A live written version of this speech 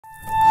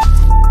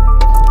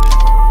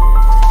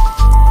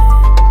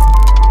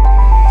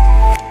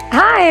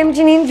Hi, I'm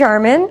Janine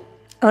Jarman,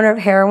 owner of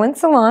Heroin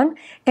Salon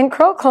and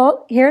Curl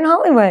Cult here in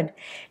Hollywood.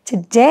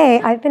 Today,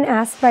 I've been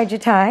asked by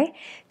Jatai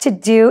to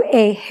do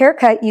a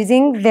haircut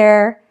using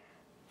their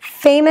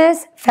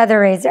famous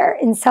feather razor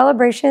in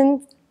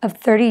celebration of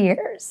 30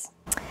 years.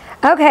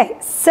 Okay,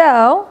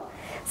 so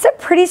it's a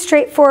pretty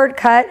straightforward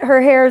cut.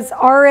 Her hair's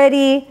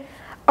already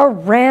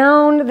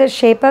around the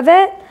shape of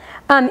it.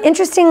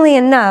 Interestingly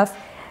enough,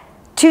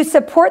 to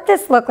support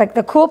this look, like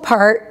the cool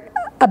part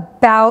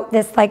about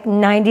this like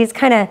 90s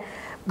kind of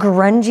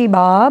grungy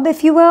bob,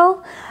 if you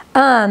will,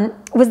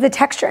 was the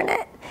texture in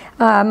it.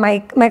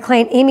 My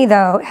client Amy,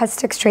 though, has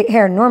stick straight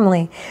hair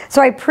normally.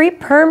 So I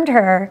pre-permed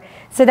her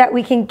so that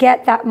we can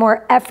get that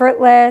more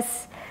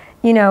effortless,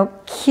 you know,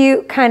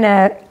 cute kind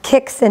of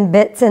kicks and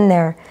bits in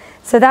there.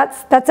 So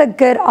that's a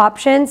good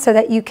option so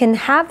that you can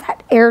have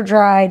that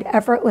air-dried,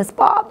 effortless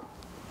bob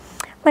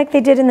like they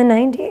did in the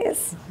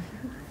 90s.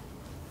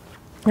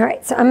 All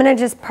right, so I'm gonna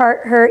just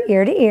part her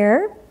ear to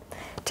ear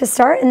to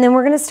start, and then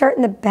we're gonna start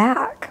in the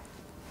back.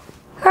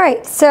 All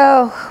right,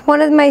 so one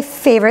of my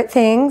favorite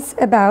things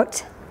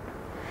about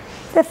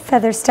the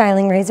feather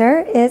styling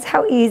razor is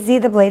how easy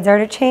the blades are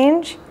to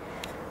change.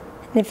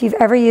 And if you've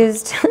ever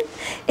used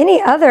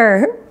any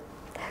other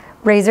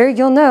razor,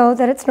 you'll know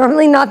that it's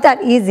normally not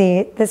that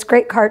easy. This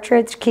great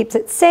cartridge keeps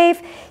it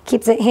safe,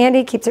 keeps it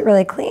handy, keeps it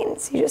really clean.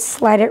 So you just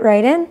slide it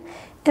right in,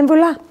 and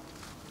voila.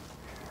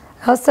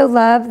 I also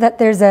love that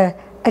there's a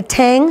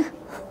tang,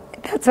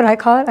 that's what I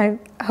call it. I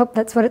hope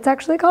that's what it's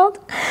actually called.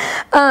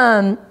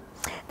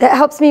 That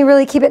helps me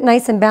really keep it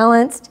nice and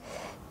balanced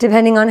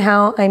depending on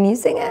how I'm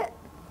using it.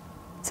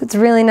 So it's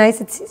really nice.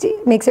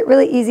 It makes it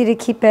really easy to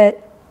keep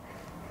it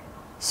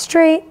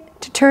straight,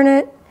 to turn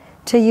it,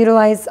 to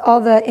utilize all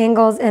the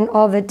angles and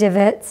all the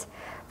divots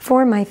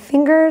for my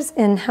fingers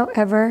and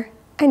however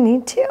I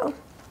need to.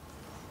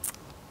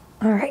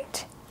 All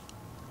right.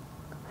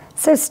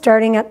 So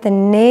starting at the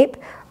nape,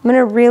 we're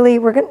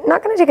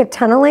not gonna take a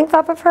ton of length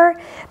off of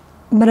her,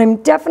 but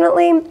I'm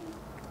definitely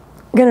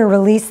gonna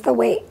release the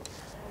weight.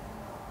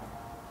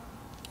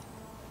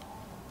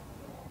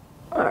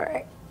 All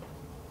right.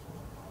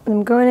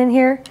 I'm going in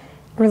here,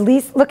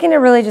 looking to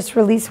really just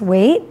release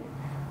weight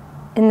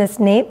in this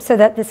nape so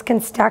that this can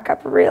stack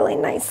up really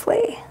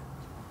nicely.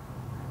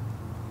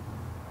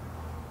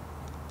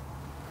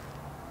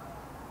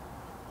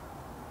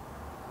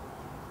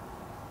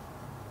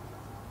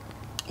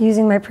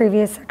 Using my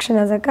previous section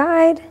as a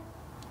guide.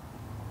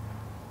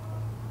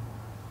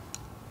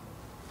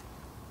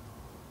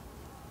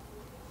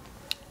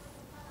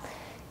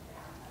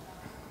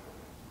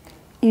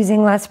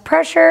 Using less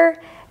pressure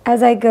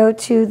as I go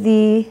to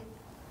the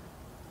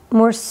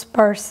more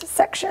sparse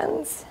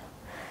sections.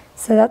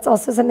 So that's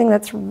also something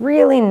that's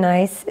really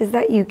nice, is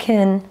that you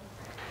can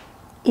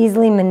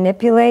easily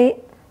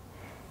manipulate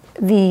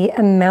the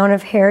amount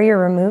of hair you're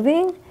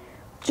removing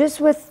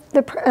just with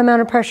the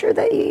amount of pressure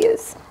that you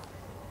use.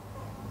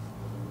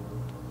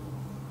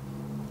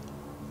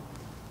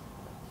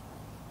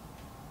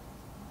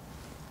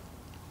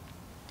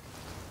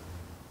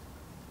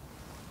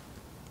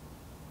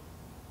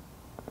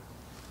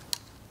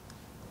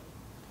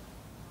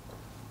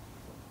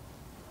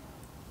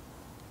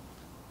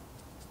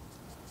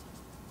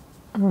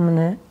 I'm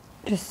gonna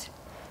just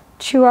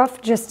chew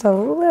off just a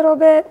little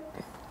bit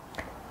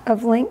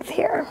of length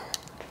here.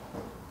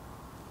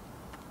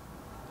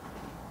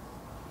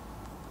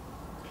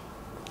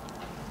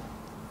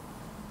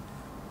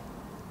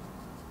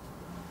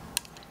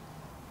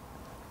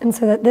 And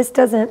so that this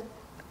doesn't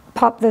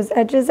pop those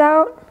edges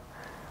out,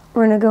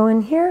 we're gonna go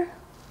in here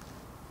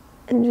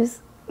and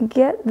just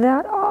get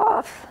that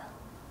off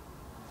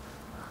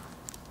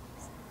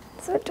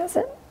so it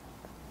doesn't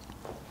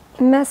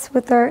mess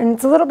with her, and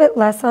it's a little bit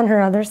less on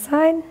her other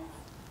side,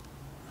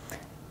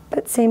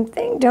 but same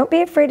thing. Don't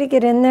be afraid to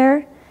get in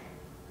there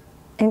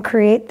and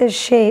create the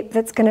shape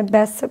that's going to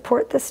best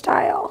support the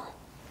style.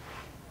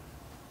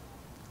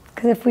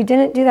 Because if we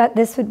didn't do that,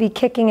 this would be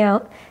kicking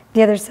out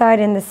the other side,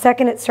 and the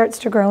second it starts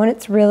to grow, and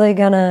it's really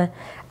going to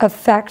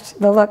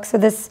affect the look. So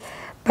this,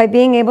 by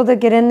being able to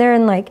get in there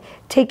and like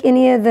take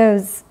any of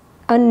those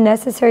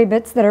unnecessary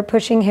bits that are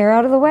pushing hair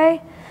out of the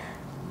way,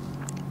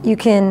 you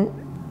can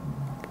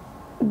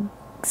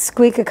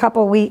squeak a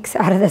couple weeks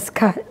out of this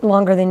cut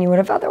longer than you would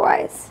have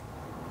otherwise.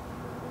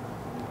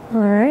 All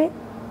right.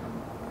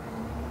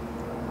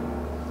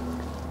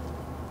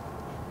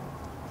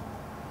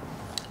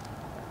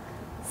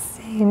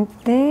 Same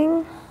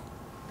thing.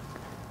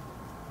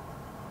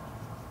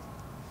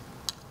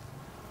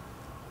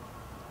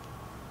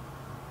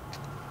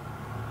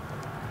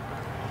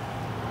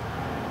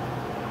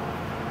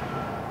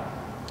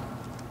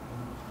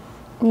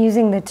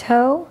 Using the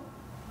toe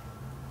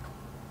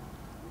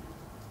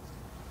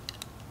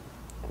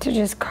to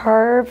just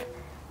carve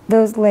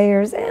those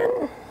layers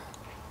in.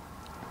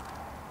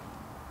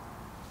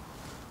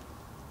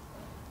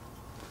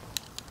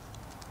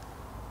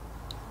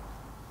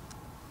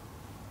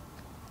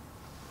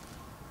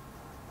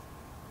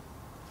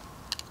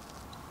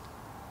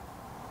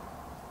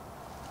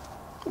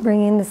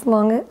 Bringing this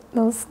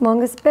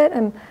longest bit,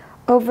 I'm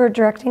over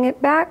directing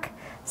it back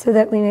so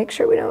that we make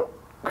sure we don't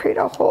create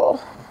a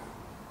hole.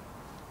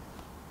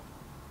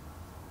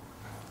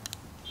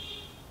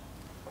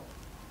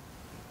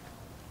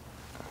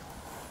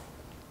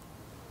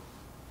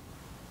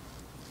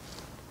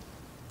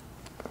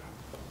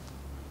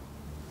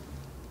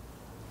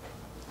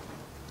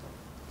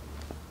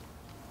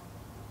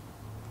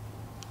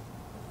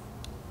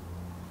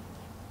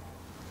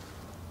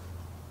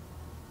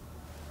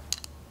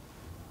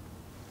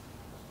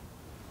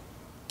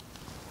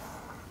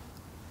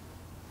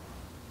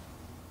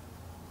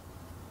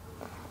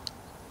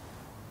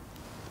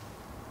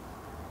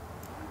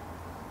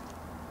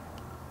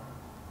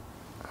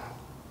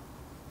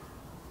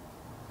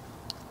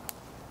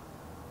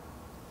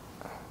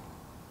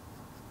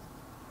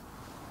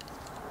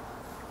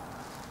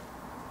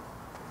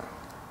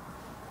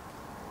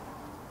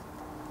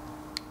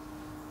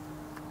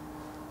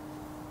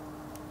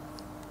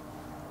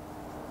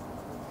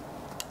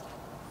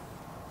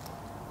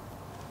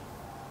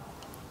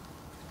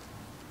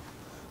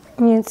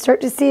 And you can start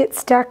to see it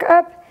stack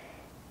up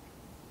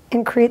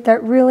and create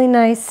that really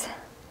nice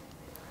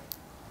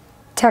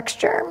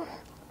texture.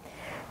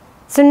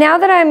 So now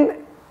that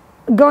I'm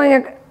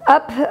going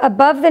up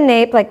above the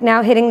nape, like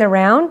now hitting the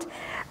round,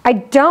 I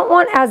don't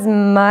want as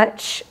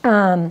much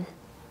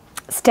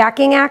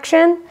stacking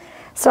action.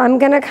 So I'm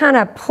gonna kind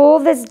of pull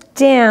this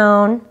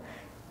down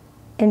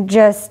and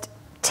just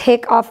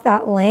take off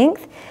that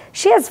length.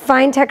 She has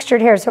fine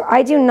textured hair, so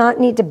I do not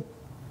need to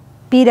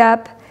beat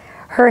up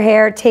her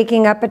hair,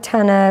 taking up a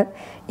ton of,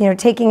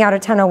 taking out a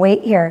ton of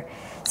weight here.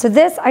 So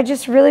this, I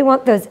just really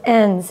want those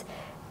ends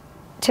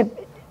to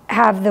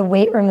have the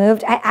weight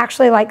removed. I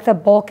actually like the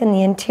bulk in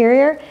the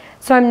interior,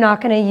 so I'm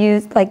not gonna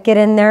get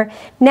in there.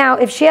 Now,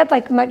 if she had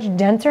like much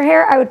denser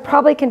hair, I would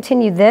probably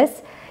continue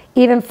this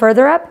even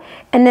further up,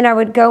 and then I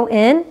would go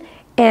in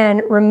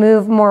and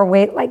remove more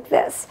weight like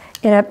this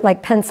in a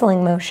like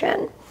penciling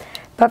motion.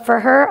 But for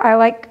her,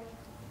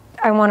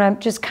 I wanna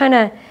just kind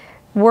of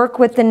work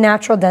with the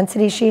natural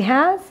density she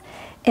has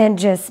and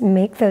just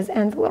make those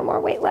ends a little more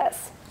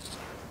weightless.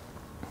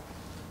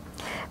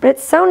 But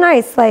it's so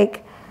nice,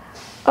 like,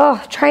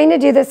 oh, trying to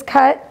do this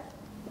cut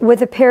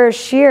with a pair of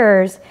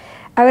shears,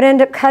 I would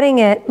end up cutting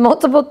it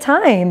multiple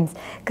times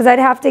because I'd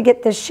have to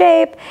get the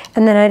shape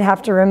and then I'd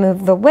have to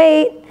remove the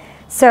weight.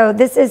 So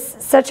this is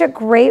such a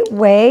great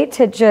way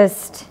to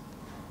just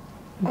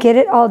get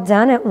it all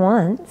done at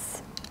once.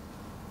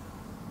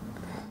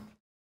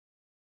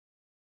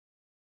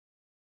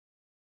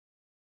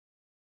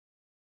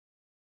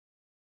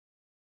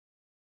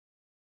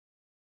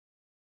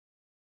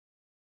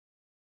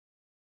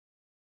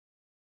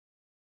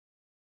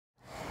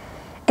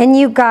 And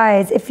you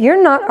guys, if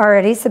you're not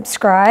already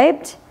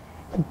subscribed,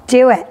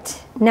 do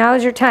it. Now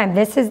is your time.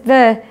 This is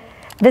the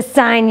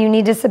sign you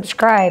need to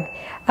subscribe.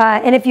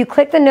 And if you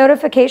click the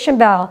notification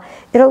bell,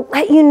 it'll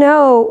let you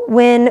know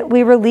when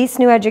we release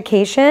new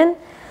education.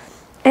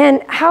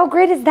 And how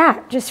great is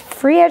that? Just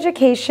free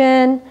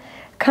education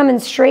coming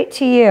straight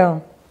to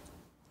you.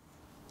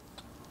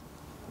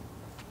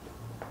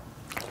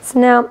 So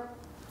now,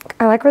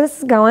 I like where this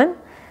is going.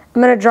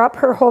 I'm gonna drop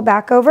her whole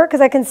back over because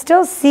I can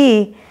still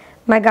see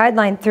my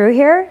guideline through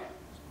here,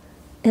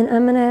 and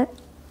I'm gonna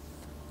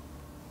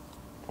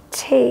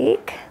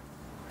take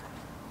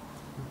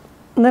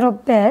little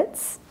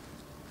bits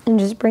and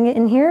just bring it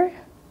in here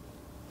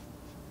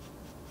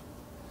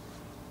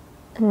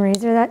and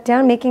razor that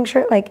down, making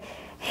sure it like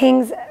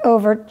hangs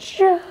over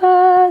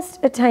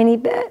just a tiny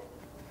bit,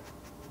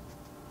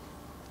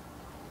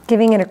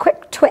 giving it a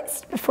quick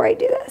twist before I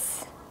do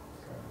this.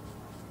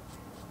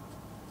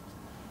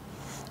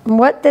 And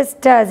what this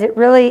does, it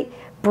really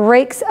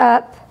breaks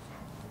up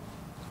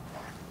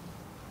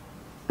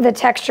the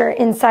texture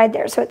inside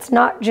there. So it's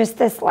not just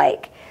this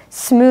like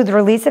smooth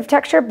release of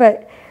texture,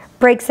 but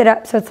breaks it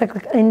up. So it's like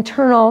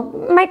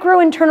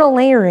micro-internal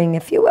layering,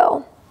 if you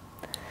will.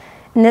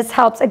 And this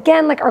helps.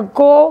 Again, like our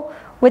goal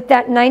with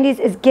that 90s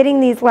is getting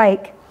these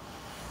like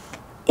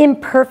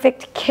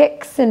imperfect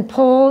kicks and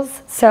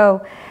pulls.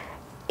 So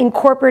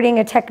incorporating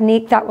a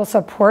technique that will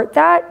support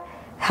that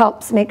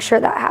helps make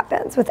sure that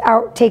happens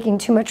without taking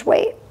too much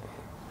weight.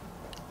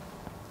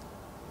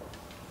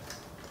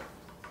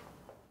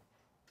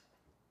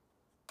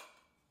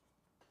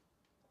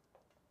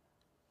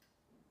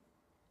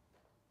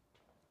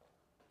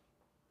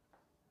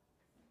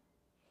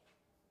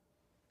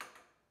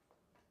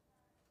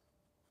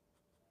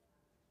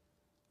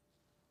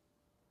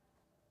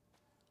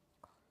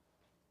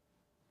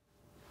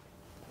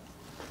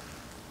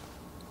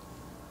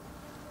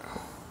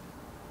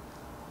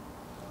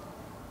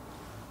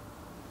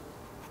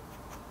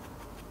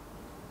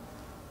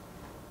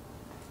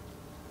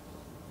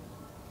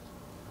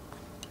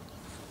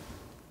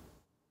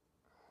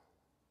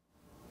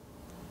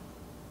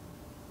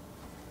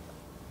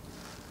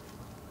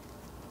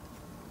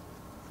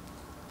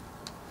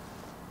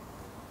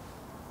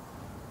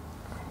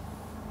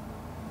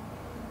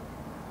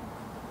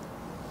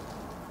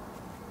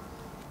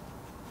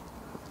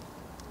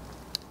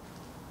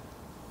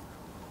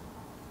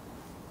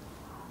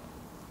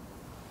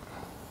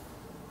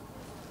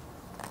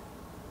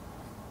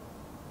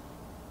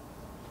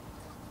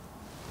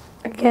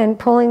 Again,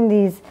 pulling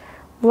these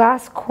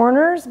last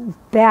corners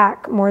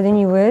back more than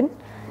you would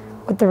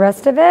with the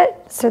rest of it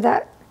so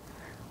that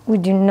we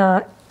do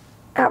not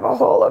have a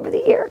hole over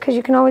the ear, because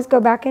you can always go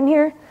back in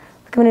here,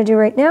 like I'm going to do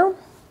right now,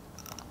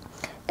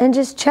 and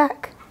just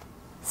check.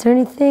 Is there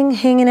anything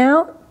hanging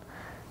out?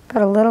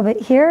 Got a little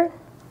bit here.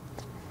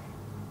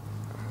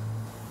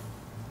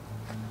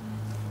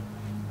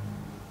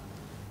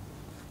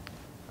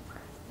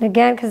 And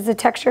again, because it's a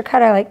texture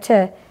cut, I like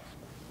to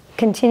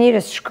continue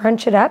to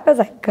scrunch it up as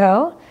I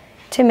go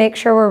to make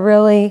sure we're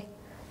really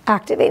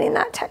activating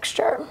that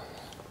texture.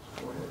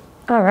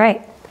 All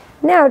right,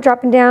 now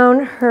dropping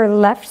down her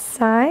left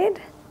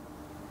side.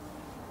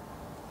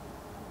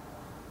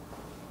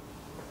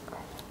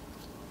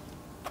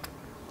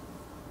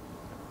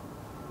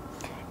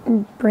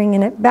 And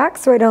bringing it back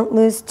so I don't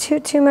lose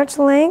too much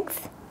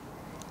length.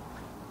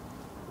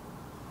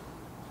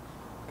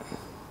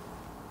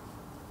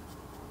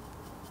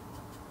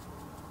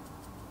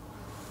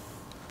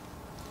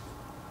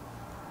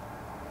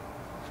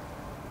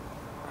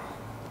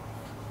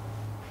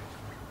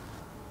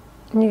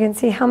 And you can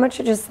see how much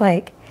it just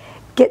like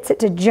gets it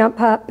to jump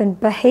up and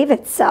behave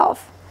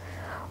itself.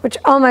 Which,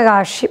 oh my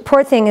gosh,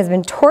 poor thing has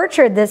been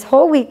tortured this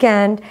whole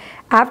weekend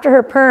after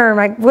her perm.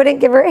 I wouldn't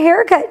give her a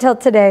haircut till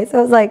today. So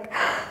I was like,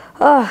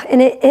 oh,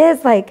 and it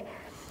is like,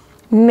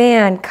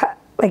 man,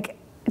 like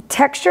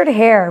textured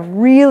hair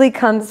really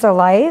comes to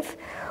life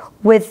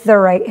with the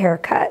right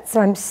haircut.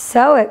 So I'm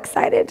so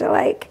excited to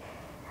like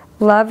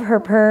love her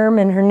perm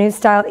and her new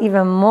style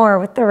even more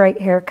with the right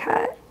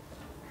haircut.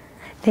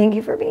 Thank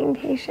you for being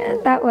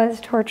patient. That was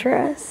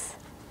torturous.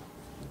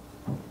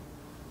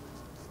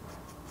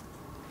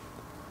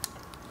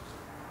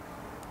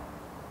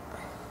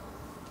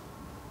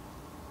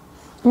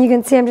 And you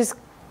can see I'm just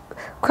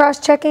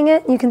cross-checking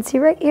it. You can see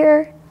right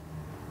here,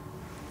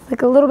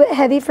 like a little bit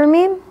heavy for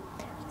me.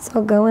 So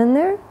I'll go in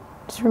there,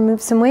 just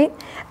remove some weight.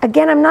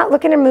 Again, I'm not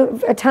looking to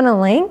move a ton of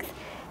length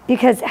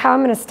because how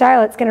I'm gonna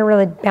style it's gonna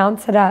really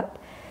bounce it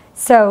up.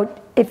 So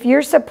if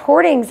you're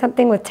supporting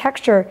something with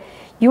texture,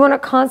 you want to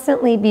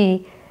constantly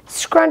be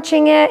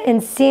scrunching it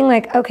and seeing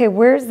like, okay,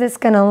 where's this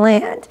going to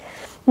land?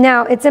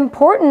 Now, it's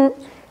important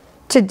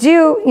to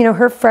do, you know,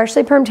 her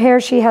freshly permed hair,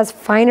 she has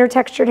finer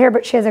textured hair,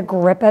 but she has a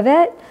grip of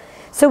it.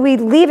 So we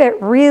leave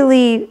it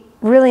really,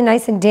 really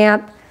nice and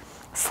damp,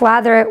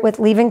 slather it with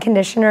leave-in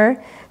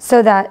conditioner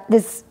so that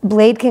this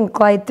blade can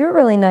glide through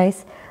really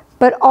nice.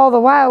 But all the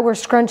while, we're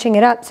scrunching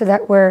it up so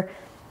that we're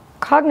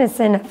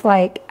cognizant of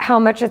like how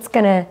much it's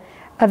going to,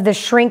 of the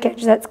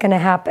shrinkage that's going to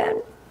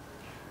happen.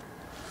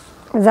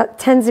 That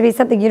tends to be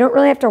something you don't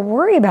really have to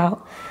worry about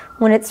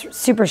when it's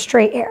super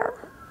straight hair.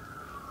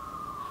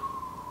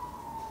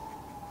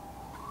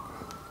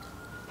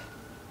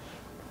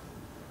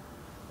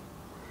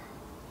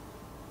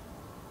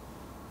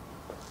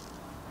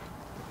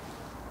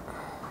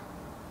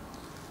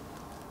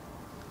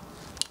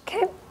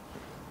 Okay.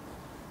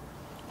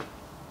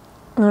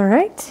 All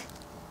right.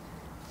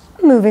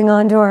 Moving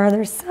on to our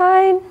other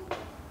side.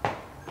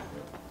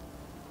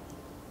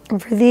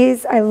 And for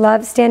these, I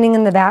love standing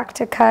in the back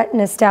to cut and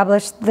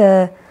establish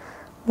the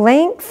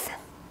length.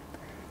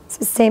 It's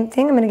the same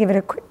thing. I'm going to give it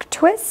a quick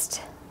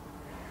twist,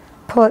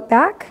 pull it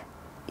back,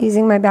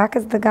 using my back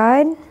as the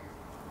guide.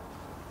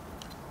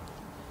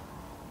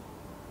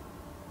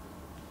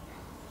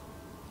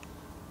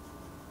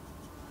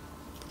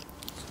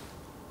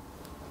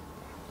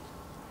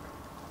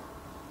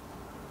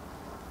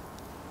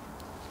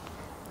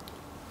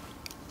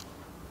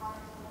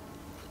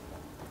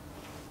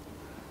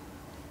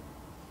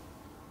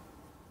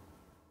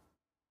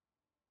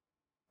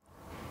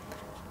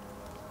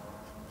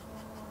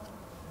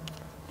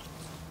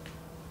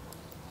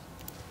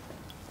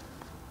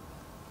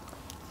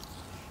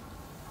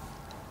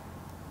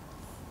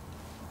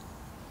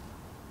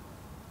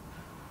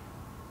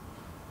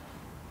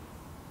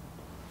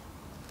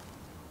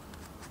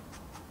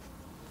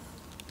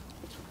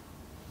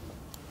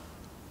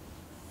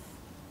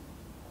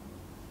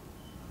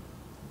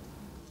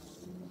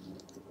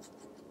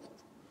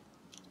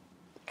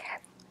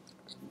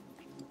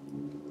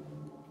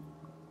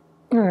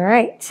 All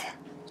right.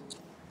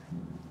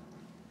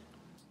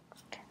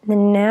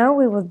 And now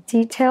we will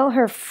detail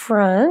her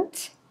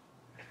front.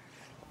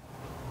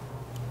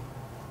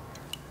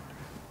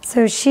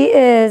 So she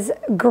is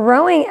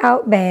growing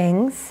out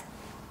bangs,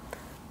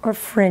 or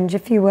fringe,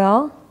 if you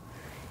will.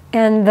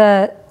 And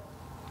the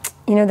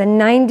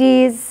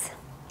 90s,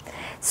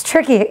 it's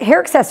tricky. Hair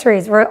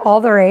accessories were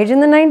all the rage in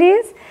the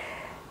 90s.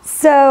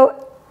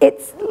 So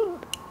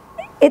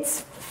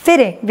it's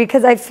fitting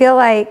because I feel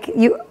like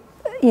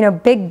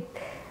big,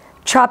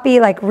 choppy,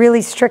 like really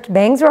strict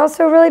bangs were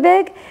also really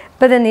big.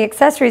 But then the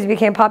accessories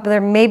became popular,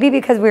 maybe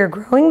because we were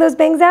growing those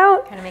bangs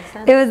out. Kind of makes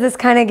sense. It was this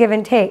kind of give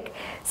and take.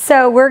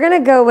 So we're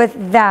gonna go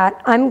with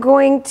that. I'm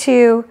going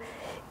to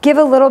give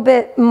a little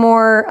bit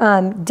more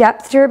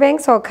depth to her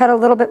bangs, so I'll cut a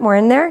little bit more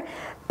in there,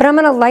 but I'm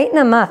gonna lighten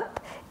them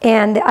up.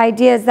 And the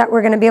idea is that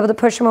we're gonna be able to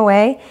push them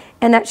away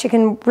and that she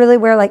can really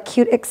wear like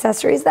cute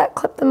accessories that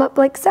clip them up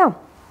like so.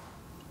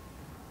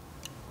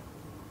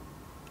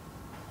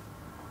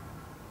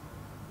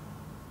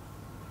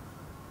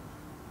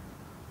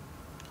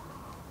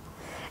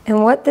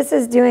 And what this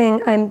is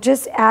doing, I'm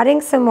just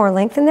adding some more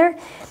length in there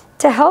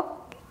to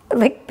help,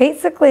 like,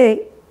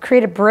 basically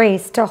create a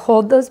brace to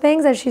hold those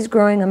bangs as she's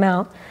growing them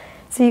out.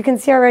 So you can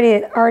see already,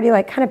 it already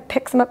like kind of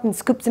picks them up and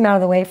scoops them out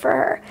of the way for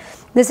her.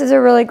 This is a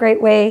really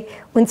great way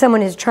when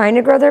someone is trying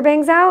to grow their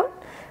bangs out,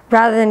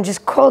 rather than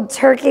just cold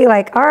turkey,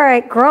 like, all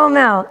right, grow them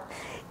out.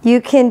 You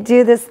can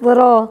do this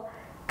little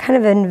kind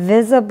of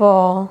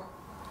invisible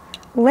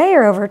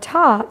layer over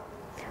top.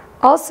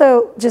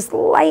 Also, just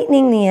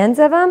lightening the ends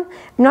of them.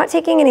 I'm not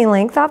taking any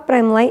length off, but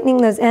I'm lightening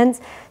those ends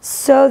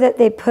so that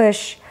they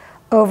push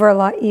over a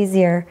lot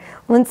easier.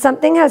 When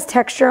something has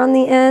texture on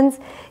the ends,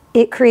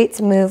 it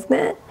creates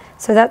movement.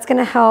 So that's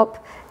gonna help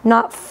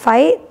not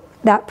fight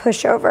that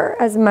pushover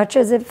as much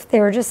as if they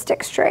were just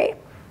stick straight.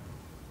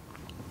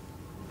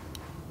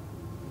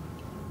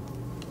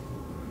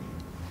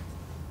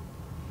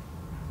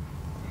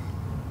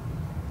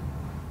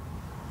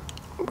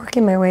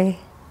 Working my way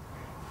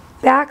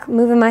back,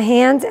 moving my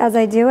hands as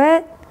I do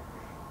it,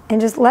 and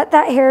just let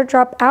that hair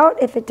drop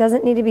out if it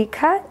doesn't need to be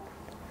cut.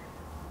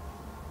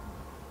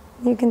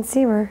 You can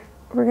see we're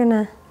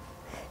gonna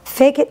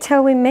fake it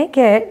till we make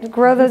it,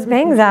 grow those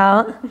bangs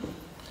out.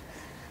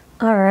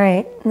 All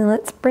right, now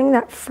let's bring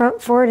that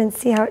front forward and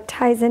see how it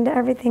ties into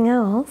everything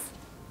else.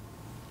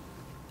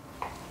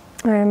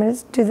 All right, I'm gonna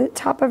just do the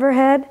top of her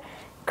head,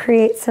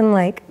 create some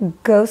like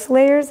ghost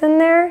layers in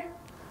there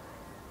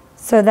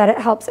so that it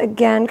helps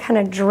again kind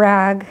of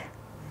drag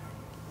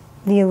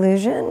the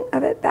illusion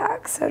of it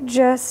back. So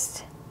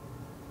just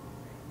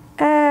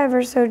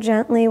ever so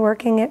gently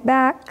working it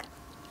back.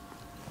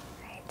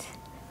 Right.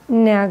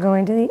 Now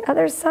going to the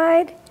other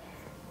side,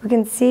 we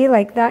can see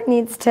like that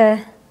needs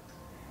to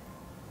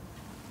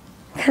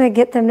kind of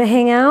get them to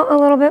hang out a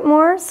little bit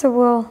more. So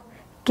we'll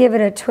give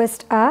it a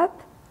twist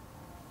up.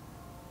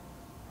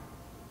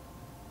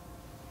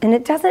 And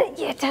it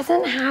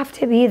doesn't have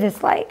to be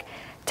this like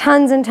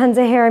tons and tons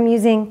of hair. I'm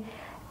using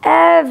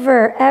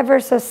ever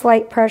so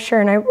slight pressure,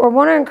 and I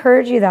want to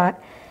encourage you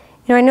that.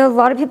 You know, I know a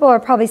lot of people are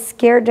probably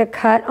scared to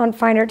cut on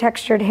finer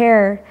textured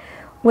hair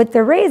with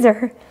the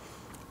razor.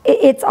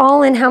 It's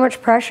all in how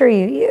much pressure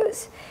you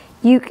use.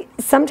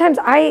 Sometimes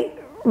I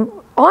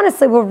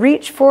honestly will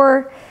reach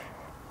for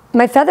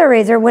my feather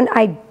razor when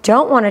I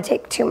don't want to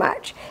take too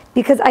much,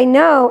 because I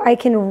know I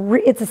can,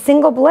 it's a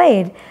single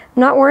blade. I'm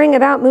not worrying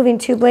about moving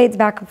two blades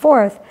back and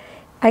forth.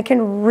 I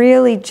can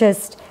really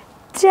just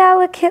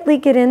delicately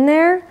get in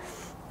there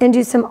and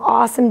do some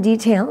awesome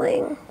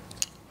detailing.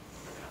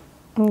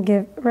 And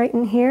give right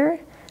in here,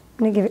 I'm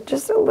gonna give it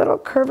just a little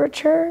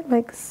curvature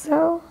like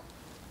so.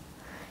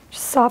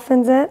 Just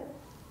softens it.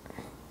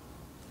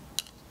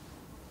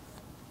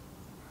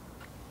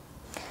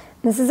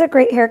 This is a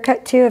great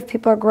haircut too if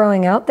people are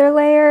growing out their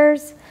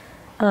layers.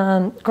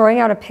 Growing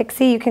out a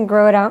pixie, you can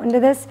grow it out into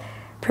this.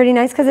 Pretty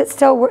nice, because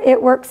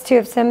it works too.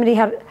 If somebody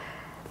had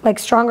like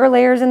stronger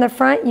layers in the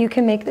front, you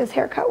can make this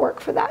haircut work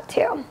for that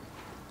too.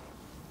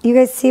 You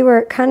guys see where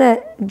it kind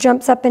of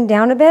jumps up and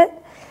down a bit?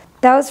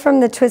 That was from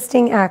the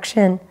twisting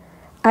action.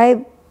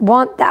 I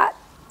want that,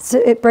 so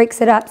it breaks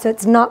it up so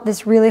it's not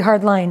this really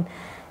hard line.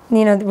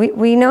 You know,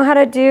 we know how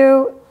to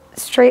do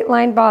straight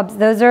line bobs.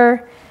 Those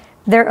are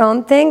their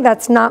own thing.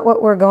 That's not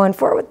what we're going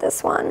for with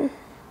this one.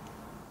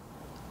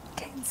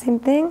 Okay, same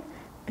thing. I'm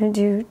gonna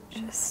do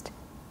just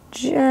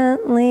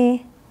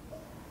gently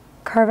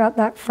carve out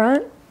that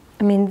front.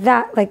 I mean,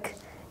 that like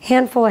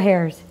handful of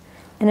hairs,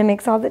 and it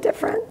makes all the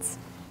difference.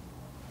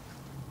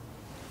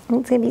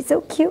 It's gonna be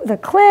so cute, the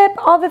clip,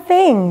 all the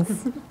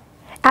things.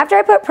 After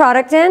I put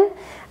product in,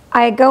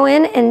 I go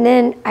in and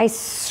then I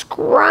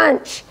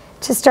scrunch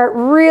to start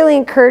really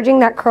encouraging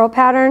that curl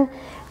pattern.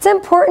 It's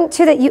important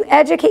too that you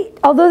educate,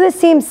 although this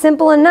seems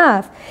simple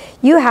enough,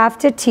 you have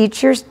to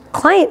teach your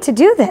client to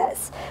do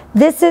this.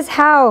 This is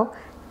how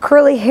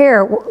curly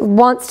hair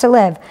wants to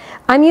live.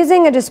 I'm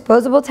using a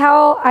disposable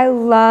towel. I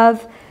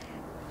love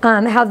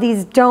how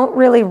these don't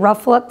really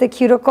ruffle up the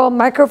cuticle.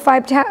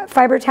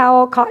 Microfiber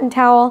towel, cotton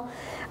towel.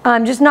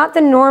 Just not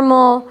the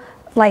normal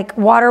like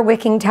water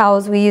wicking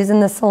towels we use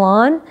in the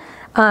salon.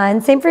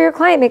 And same for your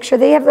client. Make sure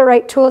they have the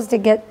right tools to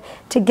get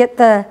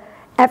the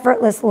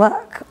effortless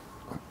look.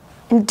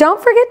 And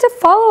don't forget to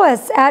follow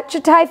us at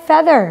Jatai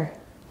Feather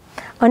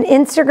on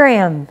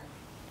Instagram.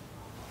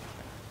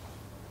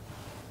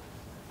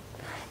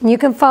 And you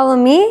can follow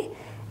me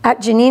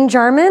at Janine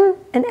Jarman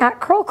and at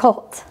Curl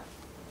Cult.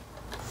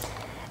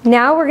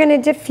 Now we're going to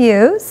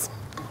diffuse.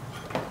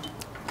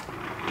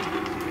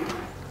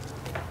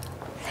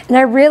 And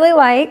I really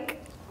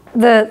like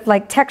the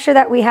texture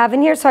that we have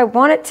in here, so I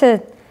want it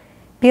to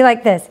be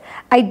like this.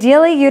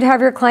 Ideally, you'd have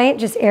your client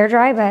just air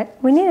dry,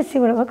 but we need to see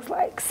what it looks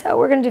like, so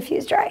we're going to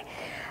diffuse dry.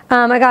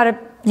 I got a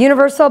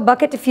universal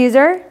bucket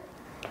diffuser.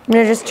 I'm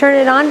going to just turn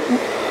it on,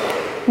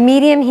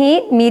 medium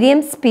heat,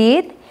 medium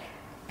speed.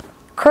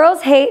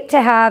 Curls hate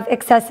to have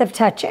excessive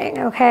touching,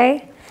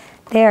 okay?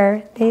 They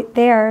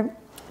are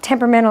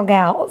temperamental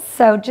gals,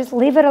 so just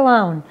leave it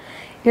alone.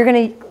 You're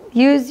going to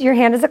use your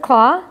hand as a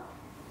claw,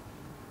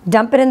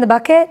 dump it in the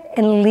bucket,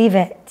 and leave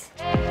it.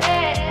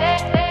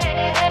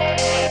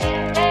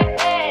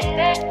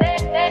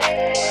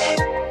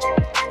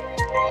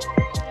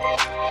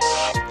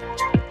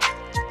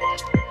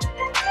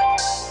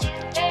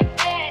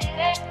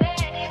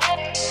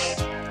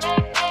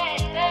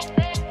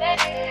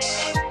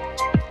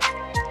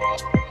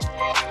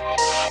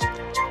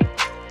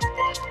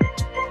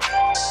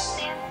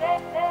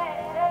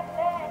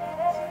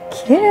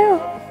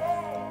 you.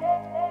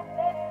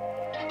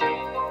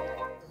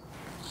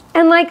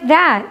 And like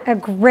that, a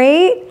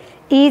great,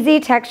 easy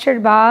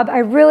textured bob. I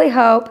really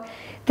hope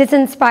this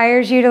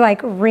inspires you to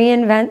like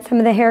reinvent some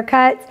of the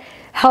haircuts,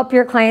 help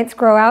your clients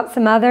grow out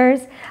some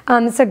others.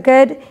 It's a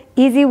good,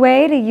 easy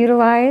way to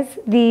utilize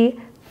the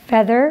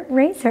feather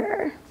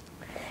razor.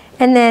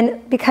 And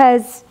then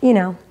because, you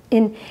know,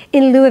 in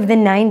lieu of the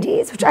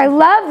 90s, which I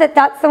love that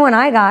that's the one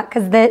I got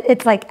because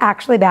it's like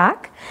actually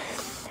back.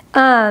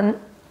 And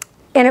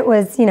it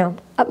was, you know,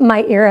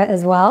 my era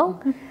as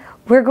well.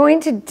 We're going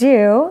to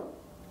do,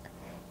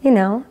 you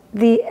know,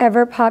 the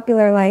ever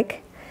popular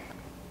like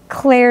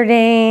Claire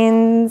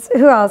Danes,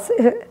 who else?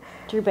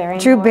 Drew Barrymore.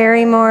 Drew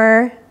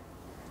Barrymore.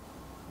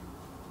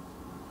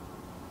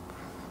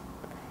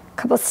 A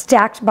couple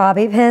stacked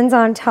bobby pins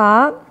on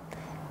top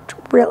to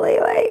really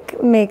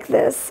like make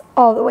this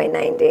all the way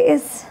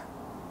 90s.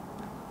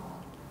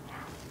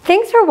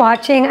 Thanks for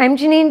watching. I'm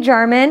Janine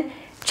Jarman.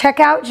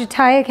 Check out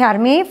Jatai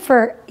Academy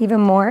for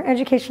even more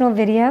educational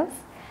videos.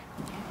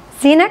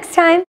 See you next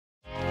time.